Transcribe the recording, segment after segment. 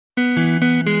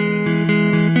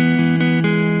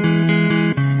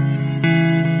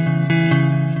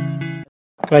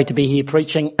Great to be here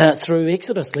preaching through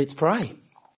Exodus. Let's pray.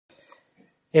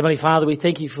 Heavenly Father, we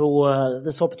thank you for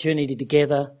this opportunity to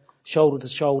gather shoulder to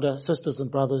shoulder, sisters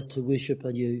and brothers, to worship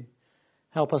you.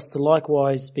 Help us to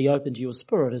likewise be open to your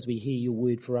Spirit as we hear your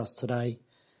word for us today.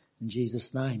 In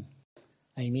Jesus' name,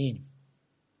 amen.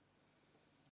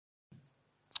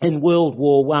 In World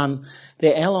War I,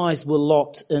 the Allies were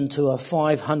locked into a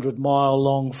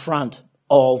 500-mile-long front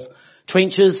of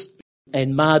trenches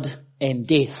and mud and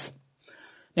death.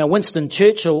 Now, Winston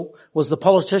Churchill was the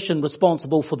politician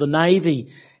responsible for the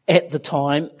Navy at the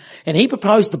time, and he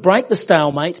proposed to break the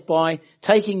stalemate by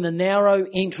taking the narrow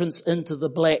entrance into the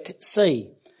Black Sea.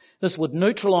 This would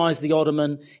neutralise the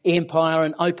Ottoman Empire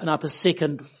and open up a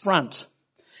second front.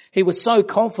 He was so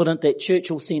confident that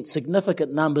Churchill sent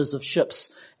significant numbers of ships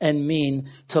and men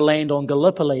to land on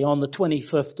Gallipoli on the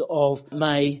 25th of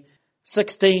May.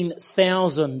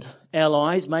 16,000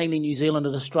 Allies, mainly New Zealand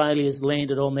and Australians,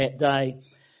 landed on that day,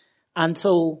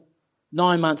 until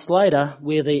 9 months later,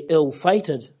 where the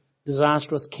ill-fated,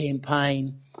 disastrous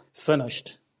campaign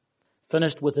finished.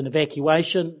 Finished with an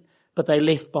evacuation, but they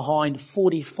left behind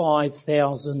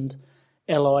 45,000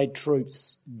 Allied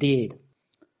troops dead.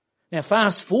 Now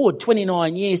fast forward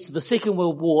 29 years to the Second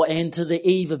World War and to the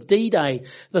eve of D-Day,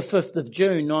 the 5th of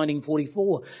June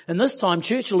 1944. And this time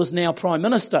Churchill is now Prime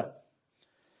Minister.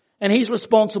 And he's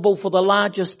responsible for the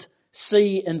largest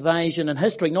sea invasion in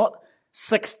history, not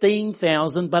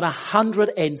 16,000, but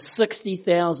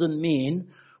 160,000 men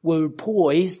were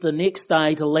poised the next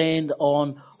day to land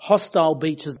on hostile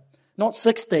beaches. Not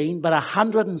 16, but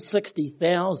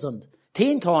 160,000.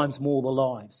 10 times more the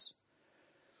lives.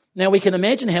 Now we can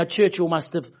imagine how Churchill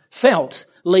must have felt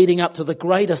leading up to the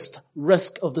greatest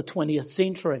risk of the 20th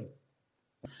century.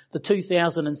 The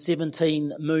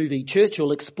 2017 movie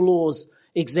Churchill explores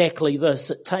exactly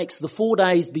this. It takes the 4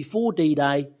 days before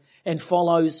D-Day and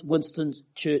follows Winston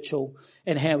Churchill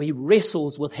and how he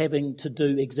wrestles with having to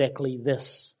do exactly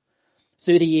this.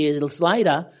 30 years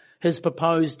later, his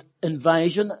proposed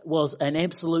invasion was an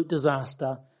absolute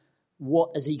disaster.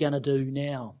 What is he going to do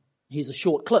now? Here's a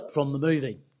short clip from the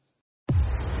movie.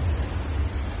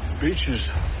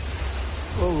 Beaches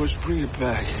always bring it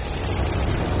back.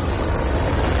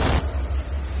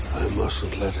 I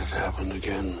mustn't let it happen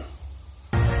again.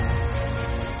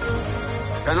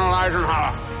 General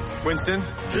Eisenhower. Winston?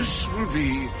 This will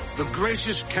be the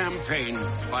greatest campaign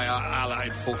by our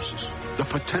Allied forces. The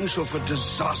potential for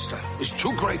disaster is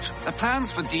too great. The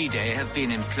plans for D-Day have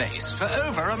been in place for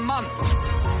over a month.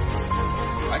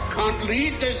 I can't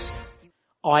lead this.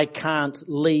 I can't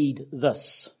lead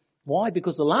this. Why?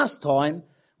 Because the last time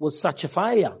was such a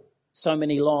failure. So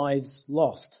many lives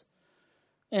lost.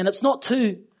 And it's not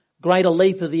too great a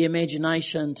leap of the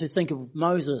imagination to think of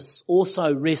Moses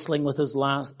also wrestling with his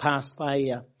past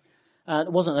failure.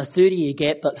 It wasn't a 30-year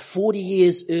gap, but 40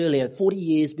 years earlier, 40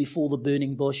 years before the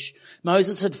burning bush,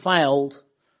 Moses had failed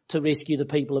to rescue the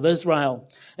people of Israel.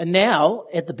 And now,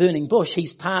 at the burning bush,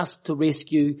 he's tasked to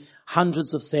rescue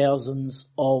hundreds of thousands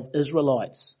of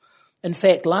Israelites. In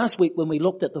fact, last week when we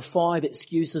looked at the 5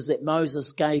 excuses that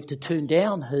Moses gave to turn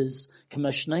down his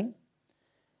commissioning,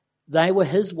 they were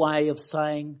his way of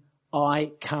saying,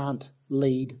 I can't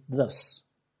lead this.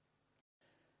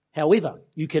 However,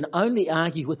 you can only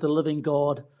argue with the living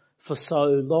God for so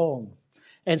long.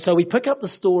 And so we pick up the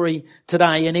story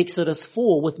today in Exodus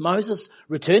 4 with Moses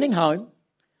returning home,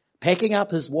 packing up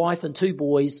his wife and 2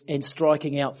 boys and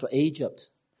striking out for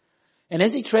Egypt. And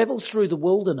as he travels through the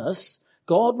wilderness,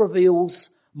 God reveals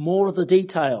more of the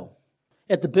detail.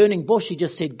 At the burning bush, he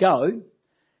just said, go.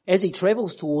 As he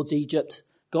travels towards Egypt,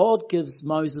 God gives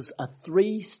Moses a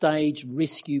 3-stage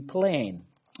rescue plan.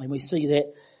 And we see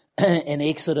that in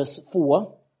Exodus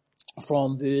 4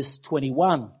 from verse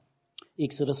 21.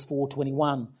 Exodus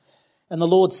 4:21. And the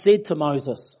Lord said to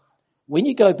Moses, when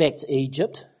you go back to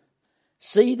Egypt,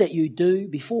 see that you do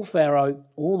before Pharaoh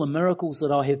all the miracles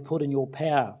that I have put in your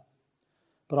power.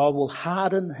 But I will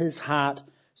harden his heart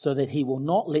so that he will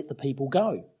not let the people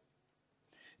go.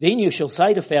 Then you shall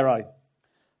say to Pharaoh,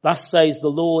 thus says the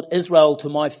Lord, Israel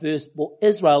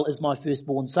is my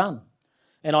firstborn son.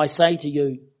 And I say to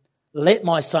you, let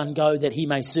my son go that he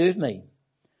may serve me.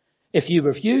 If you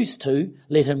refuse to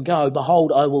let him go,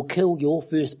 behold, I will kill your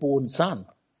firstborn son.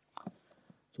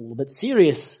 It's all a bit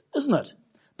serious, isn't it?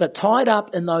 But tied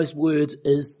up in those words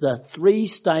is the 3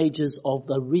 stages of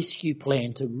the rescue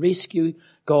plan to rescue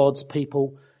God's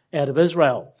people out of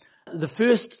Israel. The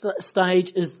first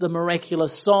stage is the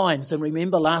miraculous signs. And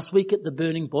remember last week at the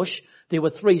burning bush, there were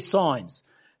 3 signs.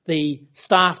 The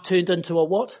staff turned into a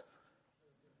what?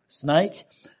 Snake.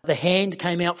 The hand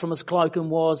came out from his cloak and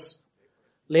was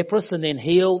leprous and then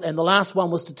healed. And the last one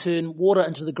was to turn water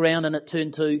into the ground and it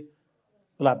turned to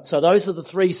blood. So those are the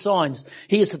 3 signs.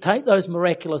 He is to take those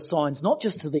miraculous signs, not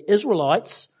just to the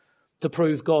Israelites to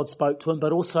prove God spoke to him,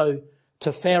 but also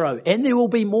to Pharaoh. And there will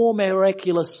be more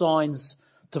miraculous signs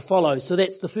to follow. So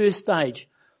that's the first stage.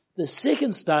 The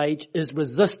second stage is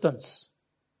resistance.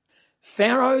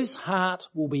 Pharaoh's heart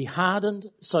will be hardened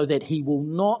so that he will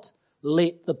not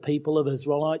let the people of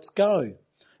Israelites go.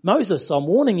 Moses, I'm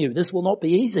warning you, this will not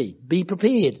be easy. Be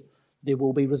prepared. There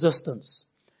will be resistance.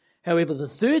 However, the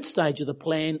third stage of the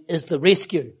plan is the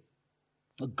rescue.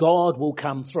 God will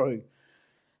come through.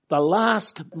 The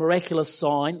last miraculous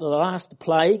sign, the last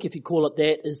plague, if you call it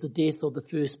that, is the death of the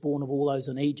firstborn of all those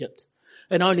in Egypt.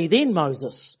 And only then,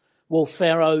 Moses, will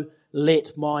Pharaoh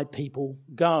let my people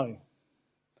go.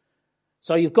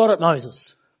 So you've got it,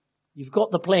 Moses. You've got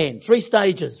the plan. 3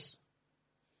 stages.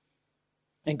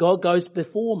 And God goes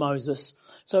before Moses.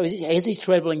 So as he's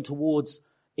travelling towards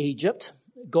Egypt,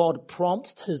 God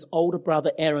prompts his older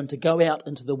brother Aaron to go out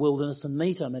into the wilderness and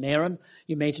meet him. And Aaron,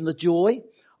 you imagine the joy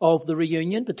of the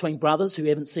reunion between brothers who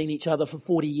haven't seen each other for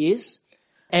 40 years.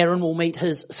 Aaron will meet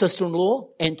his sister-in-law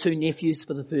and 2 nephews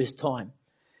for the first time.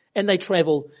 And they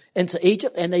travel into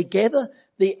Egypt and they gather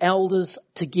the elders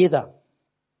together.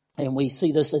 And we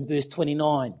see this in verse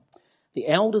 29. The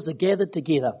elders are gathered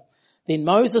together. Then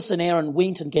Moses and Aaron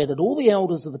went and gathered all the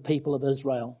elders of the people of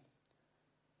Israel.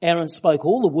 Aaron spoke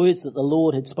all the words that the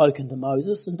Lord had spoken to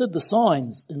Moses and did the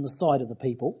signs in the sight of the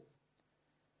people.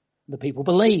 The people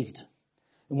believed.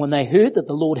 And when they heard that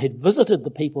the Lord had visited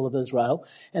the people of Israel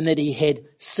and that he had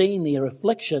seen their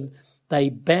affliction, they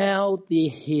bowed their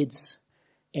heads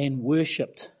and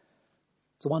worshipped.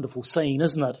 It's a wonderful scene,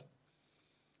 isn't it?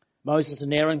 Moses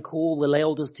and Aaron call the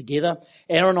elders together.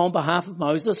 Aaron on behalf of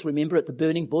Moses, remember at the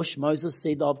burning bush, Moses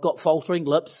said, I've got faltering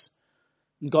lips.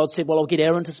 And God said, well, I'll get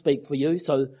Aaron to speak for you.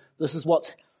 So this is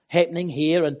what's happening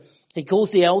here. And he calls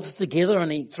the elders together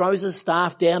and he throws his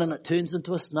staff down and it turns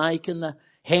into a snake and the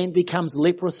hand becomes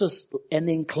leprous and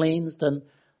then cleansed and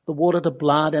the water to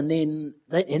blood. And then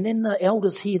the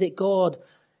elders hear that God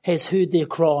has heard their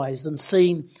cries and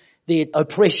seen their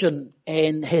oppression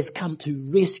and has come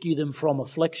to rescue them from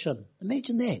affliction.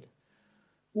 Imagine that.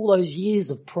 All those years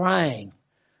of praying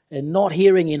and not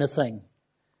hearing anything.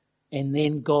 And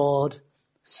then God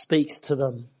speaks to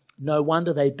them. No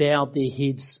wonder they bowed their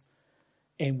heads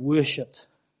and worshipped.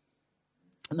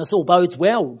 And this all bodes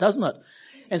well, doesn't it?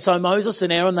 And so Moses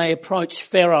and Aaron, they approach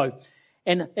Pharaoh.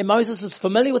 And Moses is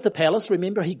familiar with the palace.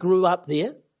 Remember, he grew up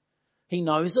there. He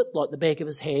knows it like the back of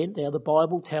his hand. Now the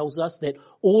Bible tells us that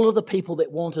all of the people that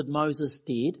wanted Moses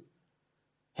dead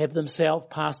have themselves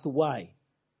passed away.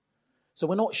 So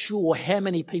we're not sure how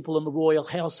many people in the royal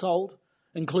household,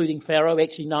 including Pharaoh,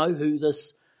 actually know who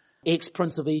this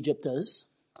ex-prince of Egypt is.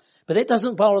 But that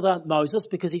doesn't bother Moses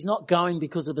because he's not going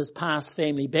because of his past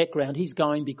family background. He's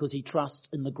going because he trusts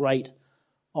in the great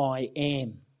I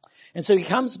am. And so he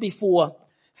comes before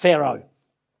Pharaoh.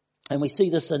 And we see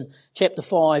this in chapter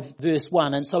 5, verse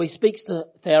 1. And so he speaks to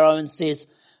Pharaoh and says,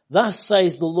 thus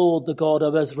says the Lord, the God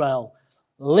of Israel,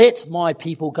 let my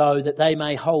people go that they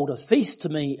may hold a feast to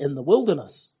me in the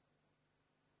wilderness.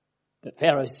 But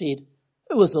Pharaoh said,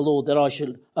 who is the Lord that I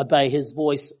should obey his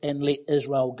voice and let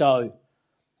Israel go?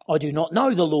 I do not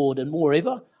know the Lord, and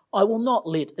moreover, I will not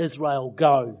let Israel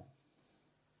go.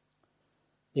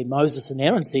 Then Moses and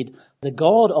Aaron said, the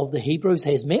God of the Hebrews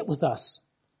has met with us.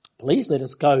 Please let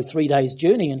us go 3 days'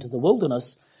 journey into the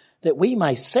wilderness, that we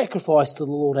may sacrifice to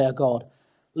the Lord our God,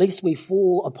 lest we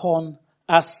fall upon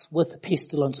us with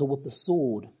pestilence or with the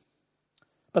sword.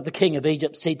 But the king of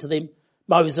Egypt said to them,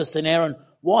 Moses and Aaron,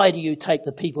 why do you take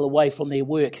the people away from their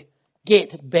work?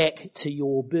 Get back to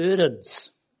your burdens.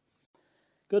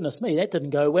 Goodness me, that didn't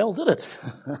go well, did it?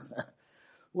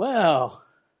 Wow.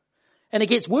 And it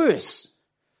gets worse,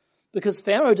 because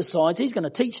Pharaoh decides he's going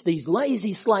to teach these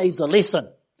lazy slaves a lesson.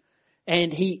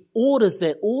 And he orders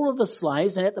that all of the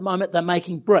slaves, and at the moment they're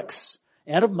making bricks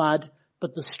out of mud,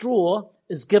 but the straw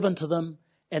is given to them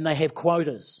and they have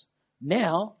quotas.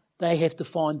 Now they have to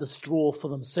find the straw for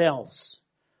themselves.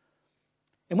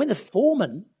 And when the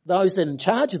foremen, those in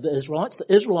charge of the Israelites,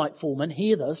 the Israelite foremen,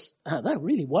 hear this, they're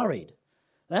really worried.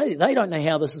 They don't know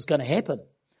how this is going to happen.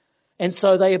 And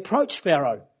so they approach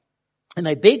Pharaoh and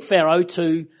they beg Pharaoh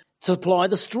to supply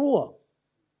the straw.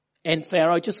 And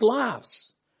Pharaoh just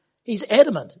laughs. He's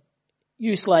adamant.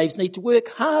 You slaves need to work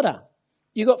harder.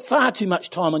 You've got far too much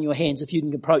time on your hands if you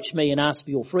can approach me and ask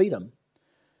for your freedom.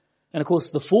 And of course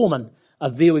the foremen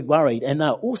are very worried and they're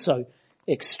also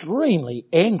extremely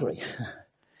angry.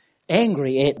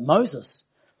 Angry at Moses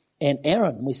and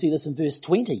Aaron. We see this in verse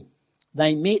 20.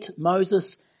 They met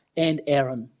Moses and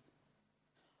Aaron,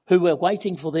 who were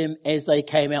waiting for them as they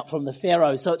came out from the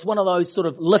Pharaoh. So it's one of those sort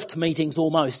of lift meetings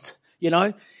almost, you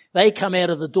know. They come out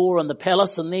of the door in the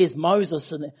palace and there's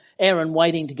Moses and Aaron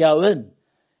waiting to go in.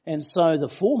 And so the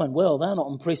foremen, well, they're not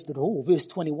impressed at all. Verse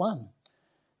 21.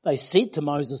 They said to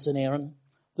Moses and Aaron,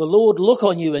 "The Lord look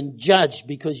on you and judge,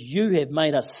 because you have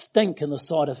made us stink in the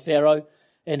sight of Pharaoh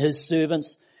and his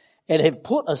servants, and have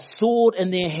put a sword in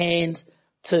their hand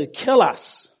to kill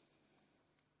us."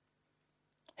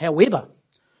 However,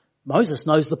 Moses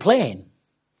knows the plan.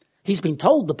 He's been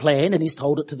told the plan, and he's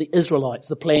told it to the Israelites.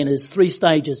 The plan is 3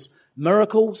 stages: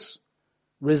 miracles,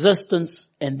 resistance,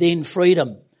 and then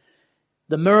freedom.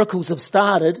 The miracles have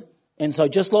started, and so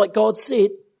just like God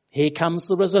said, here comes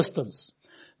the resistance.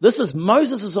 This is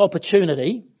Moses'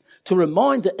 opportunity to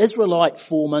remind the Israelite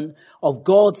foremen of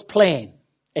God's plan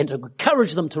and to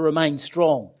encourage them to remain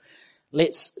strong.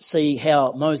 Let's see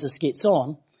how Moses gets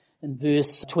on in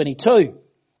verse 22.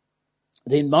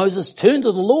 Then Moses turned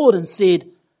to the Lord and said,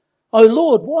 "O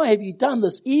Lord, why have you done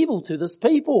this evil to this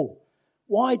people?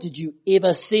 Why did you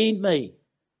ever send me?"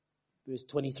 Verse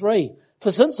 23.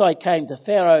 "For since I came to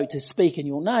Pharaoh to speak in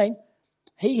your name,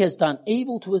 he has done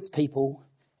evil to his people,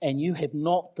 and you have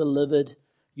not delivered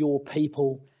your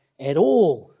people at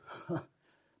all."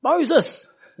 Moses,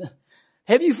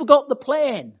 have you forgot the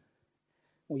plan?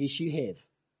 Well, yes, you have.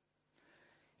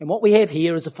 And what we have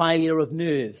here is a failure of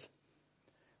nerve.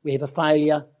 We have a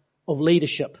failure of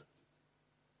leadership.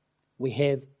 We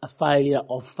have a failure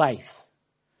of faith.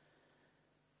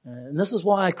 And this is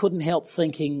why I couldn't help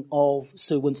thinking of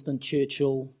Sir Winston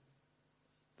Churchill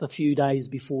the few days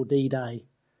before D-Day,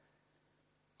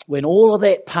 when all of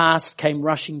that past came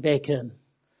rushing back in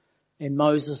and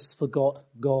Moses forgot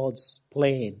God's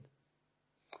plan.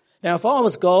 Now, if I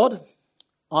was God,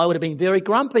 I would have been very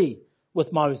grumpy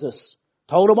with Moses,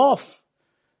 told him off.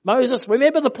 Moses,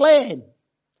 remember the plan.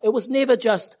 It was never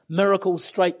just miracles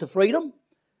straight to freedom.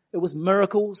 It was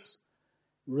miracles,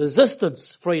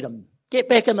 resistance, freedom. Get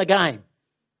back in the game.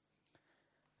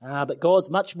 But God's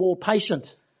much more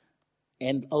patient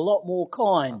and a lot more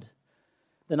kind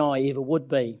than I ever would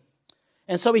be.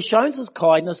 And so he shows his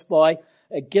kindness by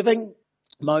giving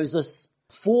Moses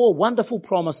 4 wonderful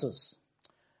promises.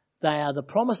 They are the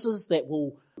promises that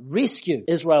will rescue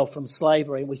Israel from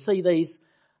slavery. And we see these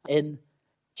in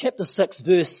chapter 6,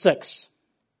 verse 6.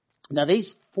 Now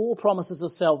these 4 promises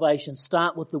of salvation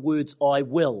start with the words, "I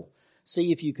will."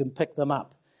 See if you can pick them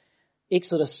up.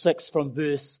 Exodus 6 from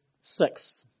verse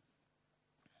 6.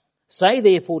 "Say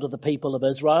therefore to the people of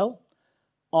Israel,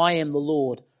 I am the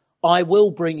Lord. I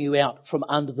will bring you out from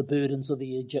under the burdens of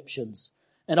the Egyptians,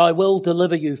 and I will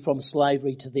deliver you from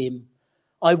slavery to them.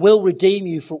 I will redeem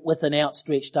you with an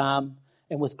outstretched arm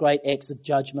and with great acts of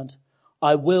judgment.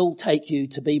 I will take you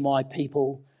to be my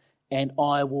people, and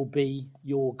I will be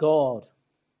your God."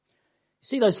 You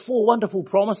see those 4 wonderful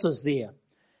promises there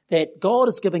that God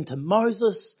is giving to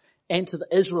Moses and to the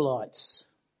Israelites.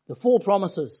 The 4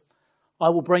 promises: I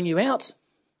will bring you out,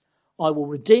 I will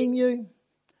redeem you,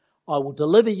 I will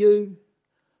deliver you,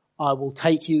 I will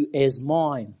take you as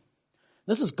mine.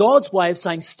 This is God's way of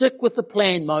saying, stick with the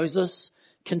plan, Moses.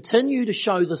 Continue to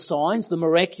show the signs, the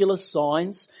miraculous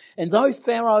signs, and though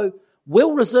Pharaoh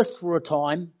will resist for a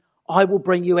time, I will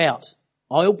bring you out.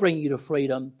 I will bring you to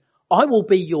freedom. I will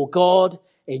be your God,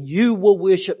 and you will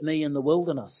worship me in the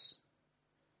wilderness.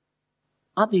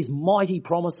 Aren't these mighty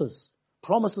promises?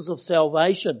 Promises of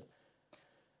salvation.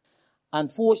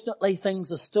 Unfortunately,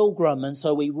 things are still grim, and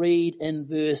so we read in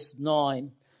verse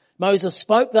 9, "Moses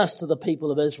spoke thus to the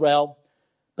people of Israel,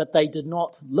 but they did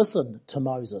not listen to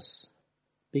Moses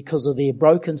because of their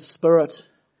broken spirit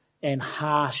and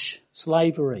harsh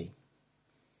slavery."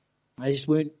 They just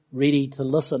weren't ready to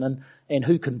listen, and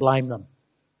who can blame them?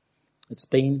 It's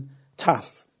been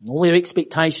tough. All their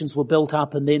expectations were built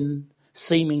up and then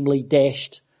seemingly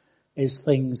dashed as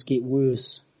things get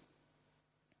worse.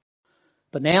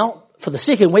 But now, for the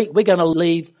second week, we're going to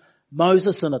leave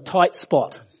Moses in a tight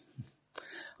spot.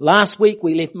 Last week,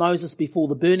 we left Moses before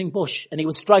the burning bush, and he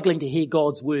was struggling to hear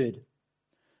God's word.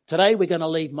 Today, we're going to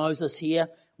leave Moses here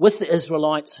with the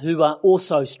Israelites who are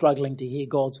also struggling to hear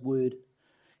God's word.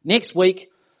 Next week,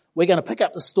 we're going to pick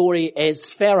up the story as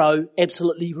Pharaoh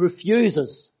absolutely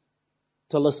refuses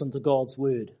to listen to God's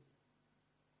word.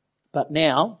 But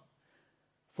now,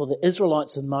 for the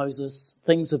Israelites and Moses,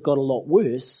 things have got a lot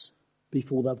worse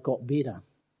before they've got better.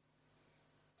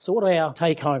 So what are our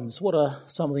take-homes? What are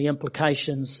some of the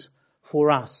implications for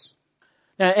us?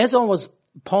 Now, as I was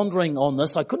pondering on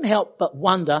this, I couldn't help but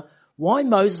wonder why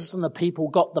Moses and the people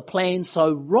got the plan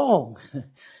so wrong.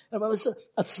 It was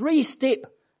a 3-step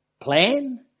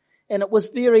plan, And it was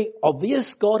very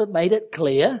obvious. God had made it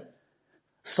clear.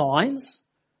 Signs,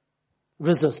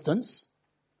 resistance,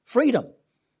 freedom.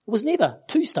 It was never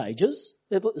two stages.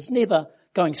 It was never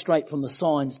going straight from the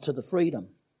signs to the freedom.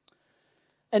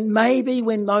 And maybe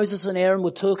when Moses and Aaron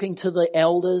were talking to the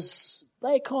elders,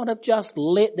 they kind of just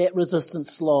let that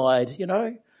resistance slide, you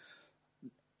know.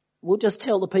 We'll just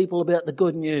tell the people about the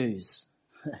good news.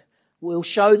 We'll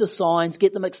show the signs,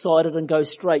 get them excited and go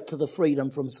straight to the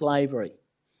freedom from slavery.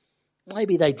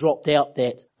 Maybe they dropped out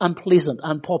that unpleasant,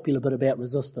 unpopular bit about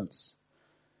resistance.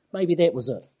 Maybe that was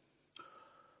it.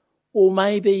 Or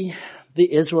maybe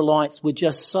the Israelites were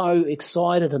just so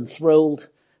excited and thrilled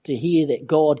to hear that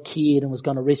God cared and was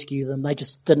going to rescue them. They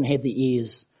just didn't have the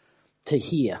ears to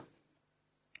hear.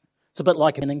 It's a bit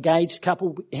like an engaged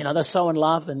couple, you know, they're so in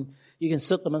love and you can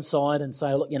sit them inside and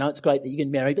say, look, you know, it's great that you get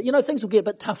married, but you know, things will get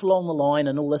a bit tough along the line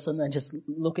and all this, and they just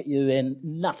look at you and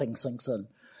nothing sinks in.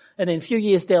 And then a few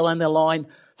years down the line,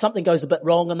 something goes a bit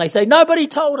wrong and they say, nobody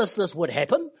told us this would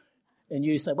happen. And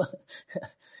you say, well,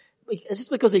 it's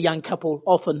just because a young couple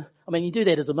often, I mean, you do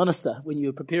that as a minister when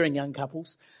you're preparing young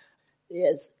couples.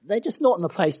 They're just not in a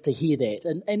place to hear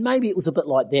that. And maybe it was a bit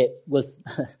like that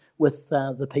with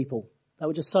the people. They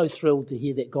were just so thrilled to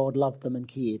hear that God loved them and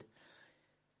cared.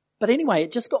 But anyway,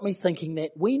 it just got me thinking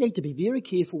that we need to be very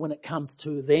careful when it comes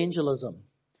to evangelism.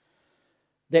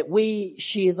 That we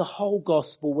share the whole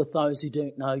gospel with those who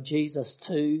don't know Jesus,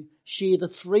 to share the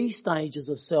 3 stages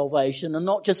of salvation and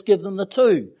not just give them the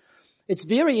 2. It's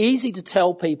very easy to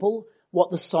tell people what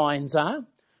the signs are.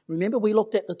 Remember, we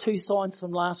looked at the 2 signs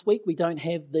from last week. We don't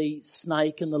have the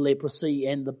snake and the leprosy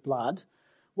and the blood.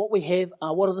 What we have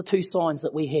are, what are the 2 signs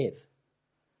that we have?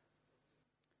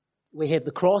 We have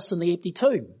the cross and the empty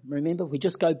tomb. Remember, we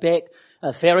just go back.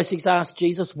 Pharisees asked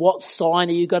Jesus, what sign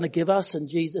are you going to give us? And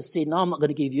Jesus said, no, I'm not going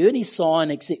to give you any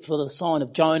sign except for the sign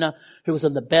of Jonah, who was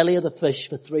in the belly of the fish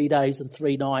for 3 days and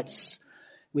 3 nights,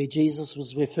 where Jesus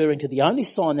was referring to the only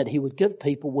sign that he would give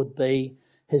people would be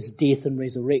his death and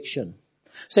resurrection.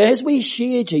 So as we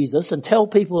share Jesus and tell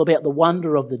people about the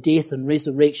wonder of the death and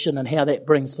resurrection and how that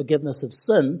brings forgiveness of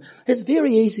sin, it's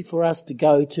very easy for us to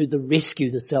go to the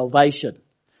rescue, the salvation.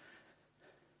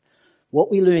 What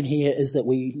we learn here is that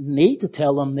we need to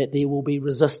tell them that there will be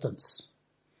resistance.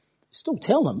 Still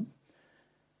tell them,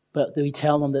 but we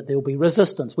tell them that there will be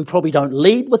resistance. We probably don't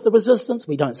lead with the resistance.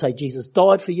 We don't say Jesus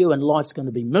died for you and life's going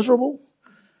to be miserable,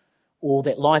 or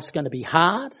that life's going to be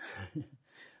hard.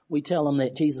 We tell them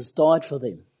that Jesus died for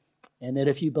them, and that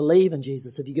if you believe in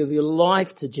Jesus, if you give your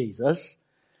life to Jesus,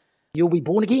 you'll be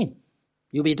born again.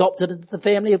 You'll be adopted into the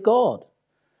family of God.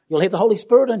 You'll have the Holy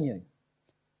Spirit in you.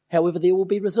 However, there will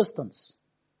be resistance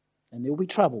and there will be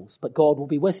troubles, but God will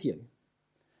be with you.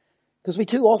 Because we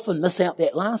too often miss out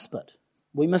that last bit.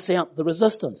 We miss out the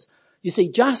resistance. You see,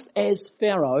 just as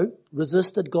Pharaoh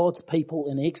resisted God's people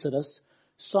in Exodus,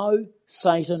 so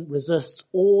Satan resists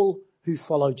all who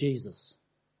follow Jesus.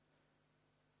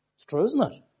 It's true, isn't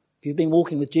it? If you've been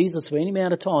walking with Jesus for any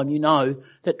amount of time, you know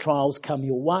that trials come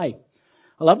your way.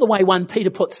 I love the way 1 Peter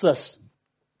puts this.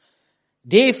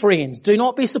 Dear friends, do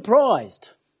not be surprised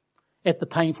at the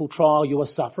painful trial you are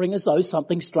suffering as though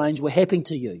something strange were happening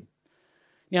to you.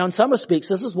 Now, in some respects,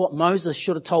 this is what Moses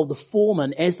should have told the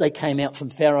foreman as they came out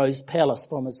from Pharaoh's palace,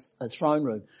 from his throne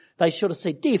room. They should have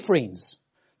said, dear friends,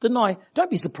 don't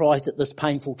be surprised at this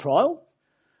painful trial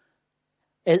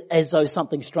as though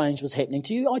something strange was happening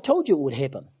to you. I told you it would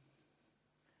happen.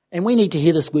 And we need to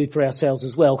hear this word for ourselves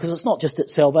as well, because it's not just at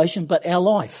salvation, but our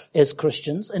life as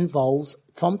Christians involves,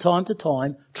 from time to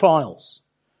time, trials.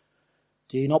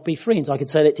 Do not be friends. I could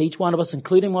say that to each one of us,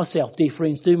 including myself. Dear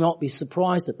friends, do not be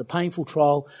surprised at the painful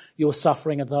trial you're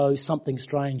suffering as though something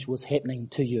strange was happening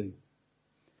to you.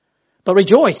 But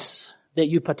rejoice that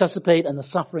you participate in the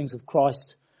sufferings of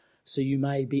Christ, so you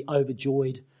may be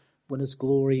overjoyed when his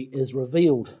glory is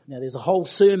revealed. Now, there's a whole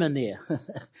sermon there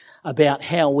about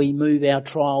how we move our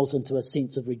trials into a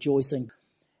sense of rejoicing.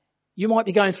 You might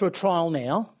be going through a trial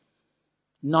now.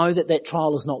 Know that that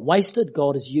trial is not wasted.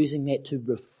 God is using that to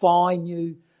refine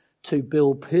you, to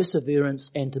build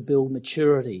perseverance and to build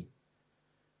maturity.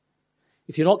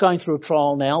 If you're not going through a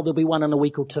trial now, there'll be one in a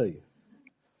week or 2,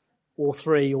 or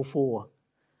 3 or 4.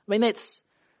 I mean, that's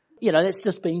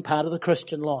just being part of the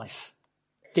Christian life.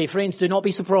 Dear friends, do not be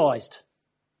surprised.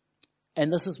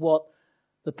 And this is what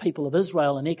the people of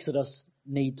Israel in Exodus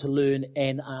need to learn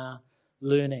and are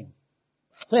learning.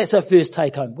 So that's our first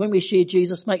take home. When we share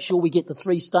Jesus, make sure we get the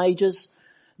 3 stages.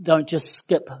 Don't just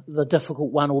skip the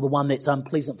difficult one or the one that's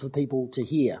unpleasant for people to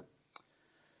hear.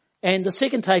 And the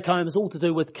second take home is all to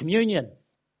do with communion.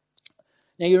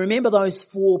 Now you remember those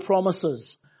 4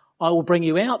 promises. I will bring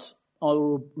you out. I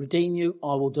will redeem you,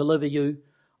 I will deliver you,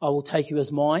 I will take you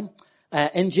as mine.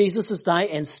 In Jesus' day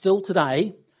and still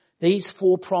today, these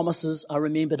 4 promises are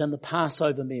remembered in the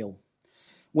Passover meal.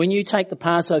 When you take the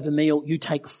Passover meal, you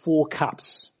take 4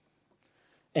 cups.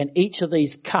 And each of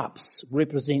these cups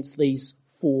represents these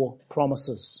 4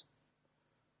 promises.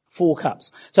 4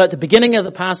 cups. So at the beginning of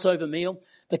the Passover meal,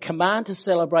 the command to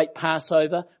celebrate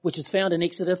Passover, which is found in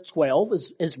Exodus 12,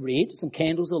 is read. Some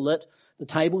candles are lit. The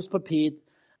table's prepared.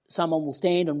 Someone will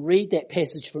stand and read that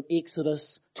passage from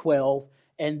Exodus 12,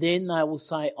 and then they will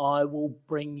say, I will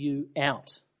bring you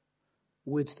out.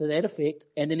 Words to that effect.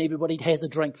 And then everybody has a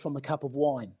drink from the cup of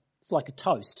wine. It's like a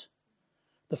toast.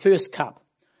 The first cup.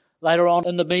 Later on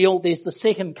in the meal, there's the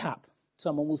second cup.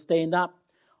 Someone will stand up.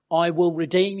 I will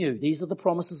redeem you. These are the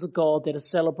promises of God that are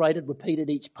celebrated, repeated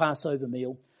each Passover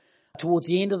meal. Towards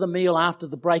the end of the meal, after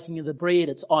the breaking of the bread,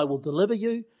 it's I will deliver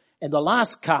you. And the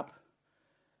last cup,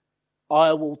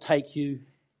 I will take you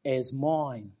as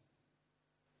mine.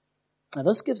 Now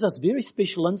this gives us very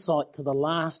special insight to the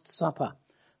Last Supper,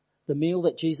 the meal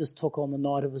that Jesus took on the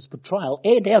night of his betrayal,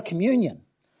 and our communion.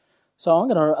 So I'm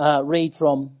going to read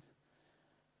from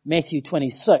Matthew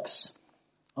 26.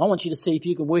 I want you to see if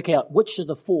you can work out which of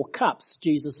the 4 cups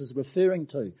Jesus is referring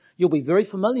to. You'll be very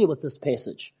familiar with this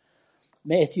passage.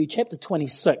 Matthew chapter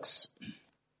 26.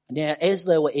 Now, as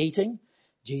they were eating,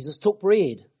 Jesus took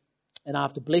bread, and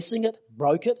after blessing it,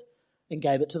 broke it, and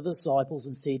gave it to the disciples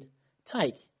and said,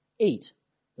 take, eat,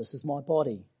 this is my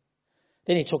body.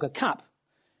 Then he took a cup,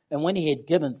 and when he had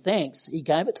given thanks, he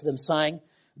gave it to them, saying,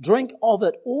 drink of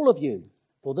it, all of you,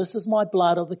 for this is my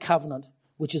blood of the covenant,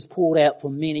 which is poured out for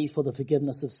many for the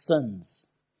forgiveness of sins.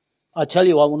 I tell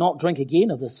you, I will not drink again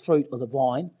of this fruit of the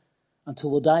vine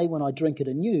until the day when I drink it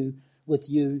anew with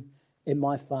you in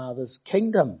my Father's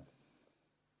kingdom.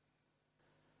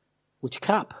 Which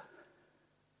cup?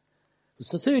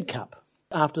 It's the third cup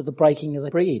after the breaking of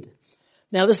the bread.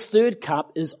 Now this third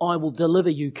cup is I will deliver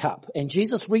you cup. And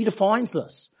Jesus redefines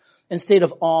this. Instead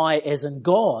of I as in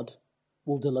God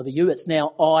will deliver you, it's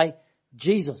now I,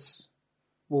 Jesus,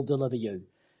 will deliver you.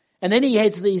 And then he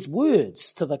adds these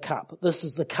words to the cup. This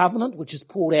is the covenant which is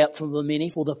poured out from the many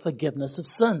for the forgiveness of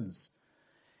sins.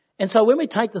 And so when we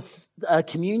take the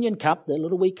communion cup, the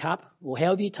little wee cup, or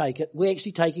however you take it, we're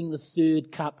actually taking the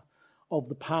third cup of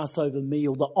the Passover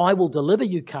meal, the I will deliver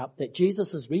you cup that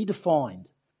Jesus has redefined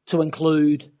to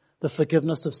include the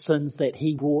forgiveness of sins that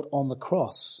he brought on the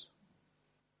cross.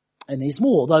 And there's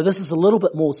more, though this is a little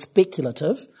bit more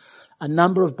speculative. A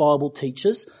number of Bible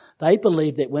teachers, they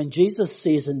believe that when Jesus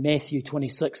says in Matthew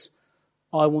 26,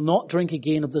 I will not drink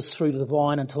again of this fruit of the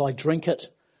vine until I drink it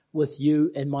with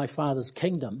you in my Father's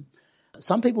kingdom,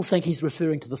 some people think he's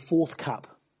referring to the 4th cup.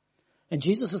 And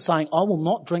Jesus is saying, I will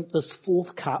not drink this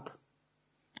 4th cup,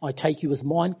 I take you as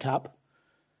mine cup,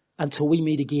 until we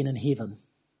meet again in heaven.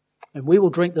 And we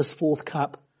will drink this 4th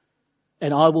cup,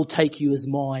 and I will take you as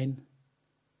mine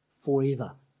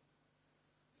forever.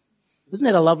 Isn't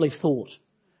that a lovely thought?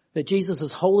 That Jesus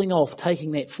is holding off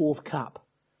taking that 4th cup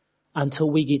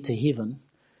until we get to heaven,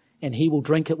 and he will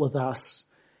drink it with us,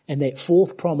 and that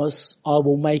 4th promise, I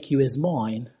will make you as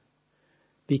mine,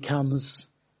 becomes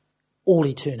all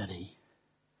eternity.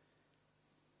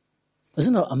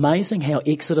 Isn't it amazing how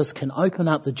Exodus can open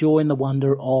up the joy and the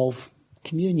wonder of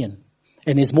communion?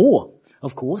 And there's more,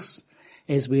 of course,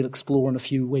 as we'll explore in a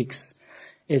few weeks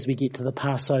as we get to the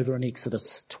Passover in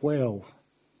Exodus 12.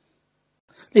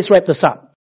 Let's wrap this up.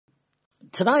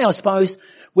 Today, I suppose,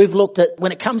 we've looked at,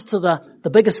 when it comes to the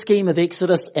bigger scheme of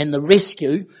Exodus and the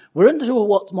rescue, we're into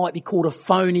what might be called a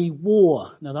phony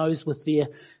war. Now, those with their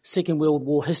Second World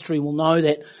War history will know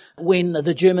that when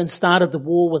the Germans started the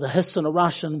war with a hiss and a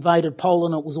rush and invaded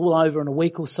Poland, it was all over in a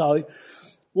week or so.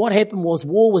 What happened was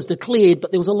war was declared,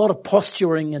 but there was a lot of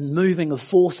posturing and moving of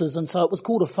forces, and so it was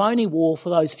called a phony war for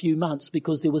those few months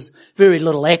because there was very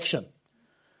little action.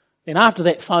 Then after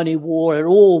that phony war, it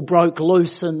all broke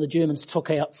loose and the Germans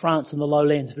took out France and the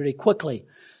lowlands very quickly.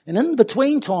 And in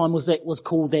between time was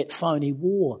called that phony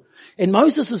war. And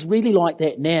Moses is really like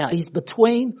that now. He's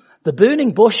between the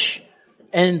burning bush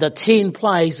and the 10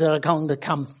 plagues that are going to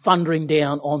come thundering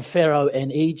down on Pharaoh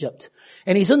and Egypt.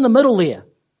 And he's in the middle there.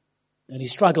 And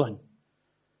he's struggling.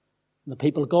 And the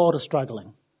people of God are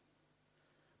struggling.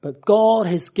 But God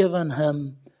has given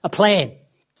him a plan.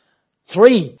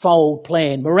 3-fold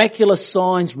plan: miraculous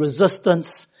signs,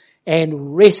 resistance,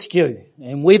 and rescue.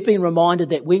 And we've been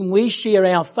reminded that when we share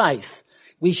our faith,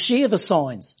 we share the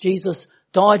signs. Jesus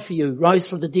died for you, rose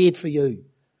from the dead for you,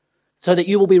 so that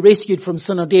you will be rescued from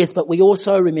sin or death. But we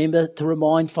also remember to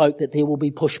remind folk that there will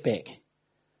be pushback.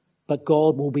 But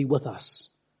God will be with us.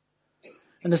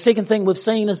 And the second thing we've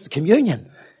seen is the communion.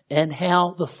 and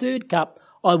how the third cup,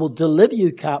 I will deliver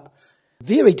you cup,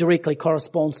 very directly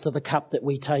corresponds to the cup that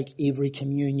we take every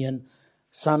communion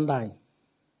Sunday.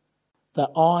 That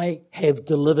I have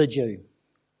delivered you.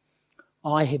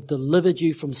 I have delivered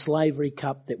you from slavery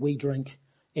cup that we drink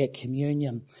at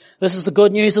communion. This is the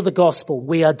good news of the gospel.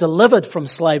 We are delivered from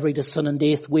slavery to sin and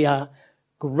death. We are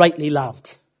greatly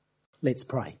loved. Let's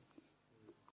pray.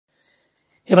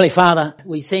 Heavenly Father,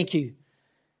 we thank you.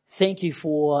 Thank you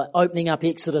for opening up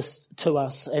Exodus to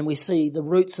us, and we see the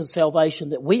roots of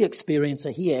salvation that we experience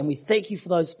are here, and we thank you for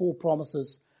those 4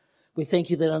 promises. We thank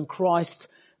you that in Christ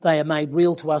they are made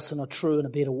real to us in a true and a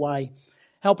better way.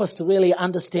 Help us to really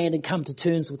understand and come to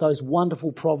terms with those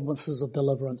wonderful promises of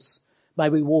deliverance. May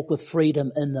we walk with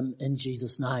freedom in them in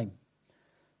Jesus' name.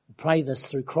 We pray this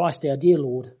through Christ our dear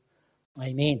Lord.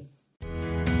 Amen.